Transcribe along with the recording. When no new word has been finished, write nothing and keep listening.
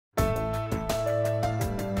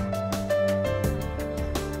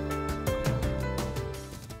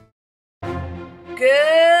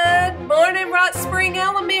Good morning, Rock Spring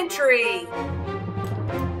Elementary.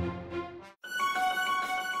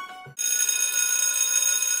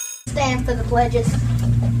 Stand for the pledges.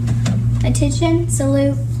 Attention,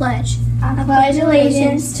 salute, pledge. I pledge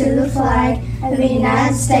allegiance to the flag of the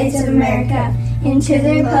United States of America and to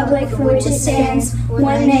the republic for which it stands,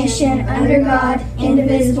 one nation, under God,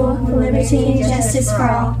 indivisible, with liberty and justice for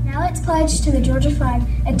all. Now let's pledge to the Georgia flag.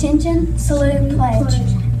 Attention, salute, pledge.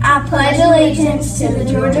 I pledge allegiance to the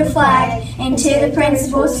Georgia flag and to the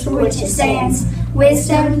principles for which it stands,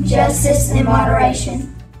 wisdom, justice, and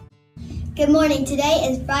moderation. Good morning. Today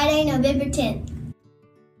is Friday, November 10th.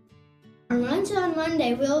 For lunch on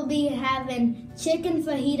Monday, we'll be having chicken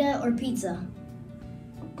fajita or pizza.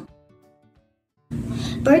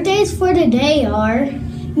 Birthdays for today are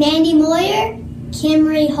Mandy Moyer,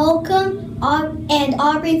 Kimry Holcomb, and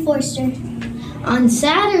Aubrey Forster. On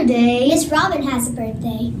Saturday, Miss Robin has a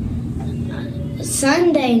birthday.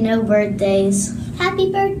 Sunday, no birthdays.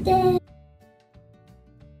 Happy birthday!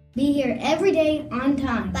 Be here every day on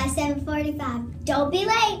time. By 7:45. Don't be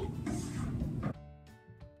late!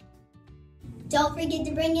 Don't forget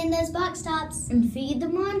to bring in those box tops. And feed the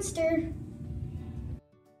monster.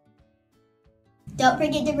 Don't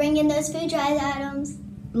forget to bring in those food dry items,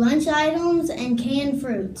 lunch items, and canned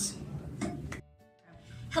fruits.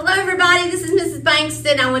 Hello everybody, this is Mrs.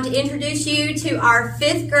 Bankston. I want to introduce you to our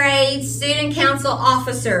 5th grade student council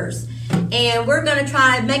officers. And we're going to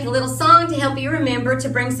try to make a little song to help you remember to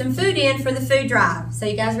bring some food in for the food drive. So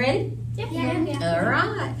you guys ready? Yeah. All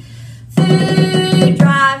right. Food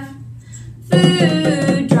drive,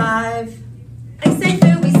 food drive. They say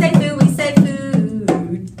food, we say food, we say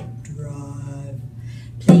food drive.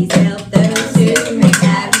 Please help those who may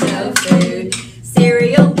have no food.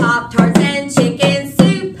 Cereal, Pop-Tarts, and chicken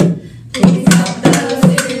soup. Please help those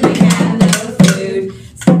who may have no food.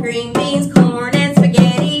 Some green beans, corn, and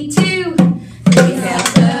spaghetti too. Please help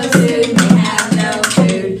those who may have no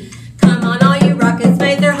food. Come on, all you rockets,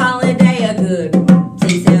 make their holiday a good one.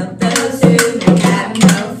 Please help those who may have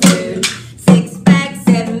no food. 6 bags,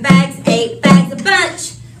 7 bags, 8 bags, a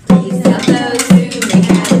bunch. Please help those who may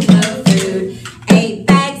have no food. 8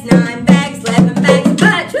 bags, 9 bags, 11 bags, a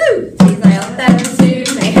bunch. Woo! Please help those who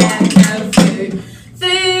may have no food.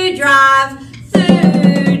 Food drive,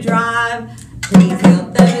 food drive. Please help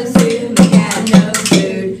those who may have no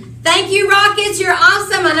food. Thank you, Rockets. You're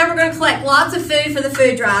awesome. I know we're going to collect lots of food for the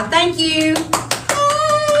food drive. Thank you.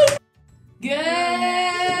 Bye. Good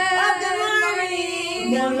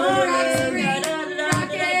morning. Good morning.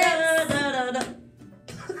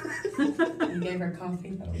 You gave her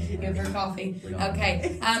coffee. You gave her coffee.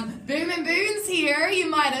 Okay. Boom and Boone's here. You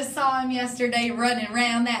might have saw him yesterday running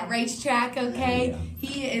around that racetrack. Okay.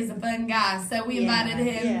 He is a fun guy. So we invited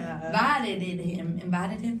him.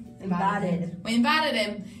 We invited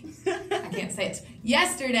him. I can't say it.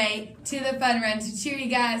 Yesterday to the fun run to cheer you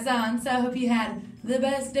guys on. So I hope you had the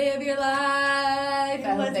best day of your life.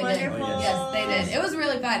 I hope they did. Yes, they did. It was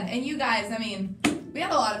really fun. And you guys, I mean, we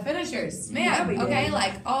had a lot of finishers. Man, okay,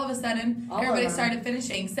 like all of a sudden, everybody started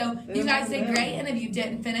finishing. So you guys did great, and if you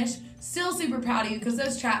didn't finish, still super proud of you because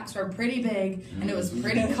those tracks were pretty big, and it was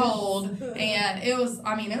pretty cold, and it was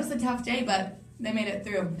a tough day, but they made it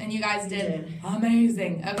through, and you guys did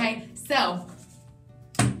amazing, okay? So,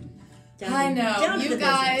 I know, you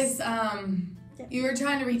guys, you were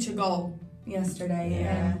trying to reach a goal yesterday.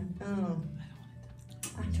 Yeah. Oh.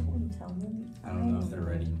 I don't want to tell them. I don't know if they're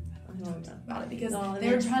ready. About it because they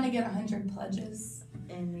were trying to get 100 pledges,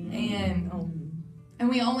 and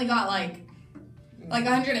we only got like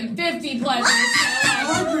 150 pledges.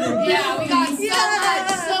 So yeah, we got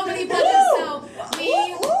so many pledges. So we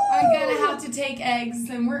are gonna have to take eggs,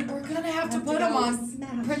 and we're gonna have to put them on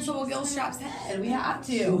Principal Gilstrap's head. We have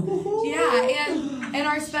to. Yeah, and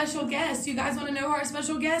our special guest. You guys want to know who our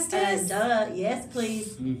special guest is? Yes,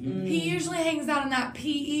 please. He usually hangs out in that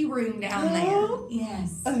PE room down there.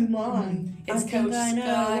 Yes. Oh my. It's Coach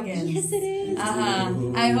Scoggins. Yes, it is.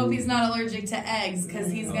 I hope he's not allergic to eggs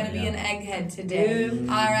because he's going to be an egghead today. All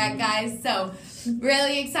right, guys. So,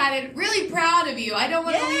 really excited, really proud of you. I don't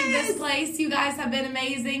want to leave this place. You guys have been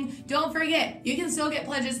amazing. Don't forget, you can still get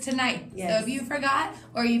pledges tonight. Yes. So, if you forgot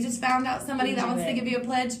or you just found out somebody that wants to give you a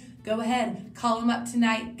pledge, go ahead, call them up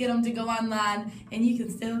tonight, get them to go online, and you can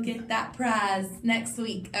still get that prize next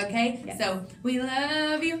week, okay? Yes. So, we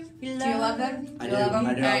love you. Do you love them? I Do do. you love them?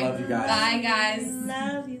 I do. I love you guys. Bye, guys.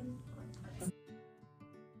 Love you.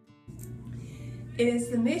 It is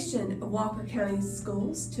the mission of Walker County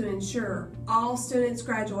Schools to ensure all students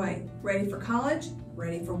graduate ready for college,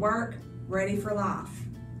 ready for work, ready for life.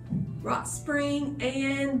 Rock Spring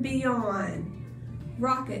and beyond.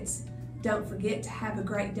 Rockets, Don't forget to have a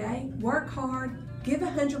great day, work hard, give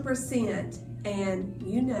 100%, and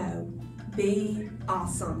be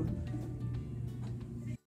awesome.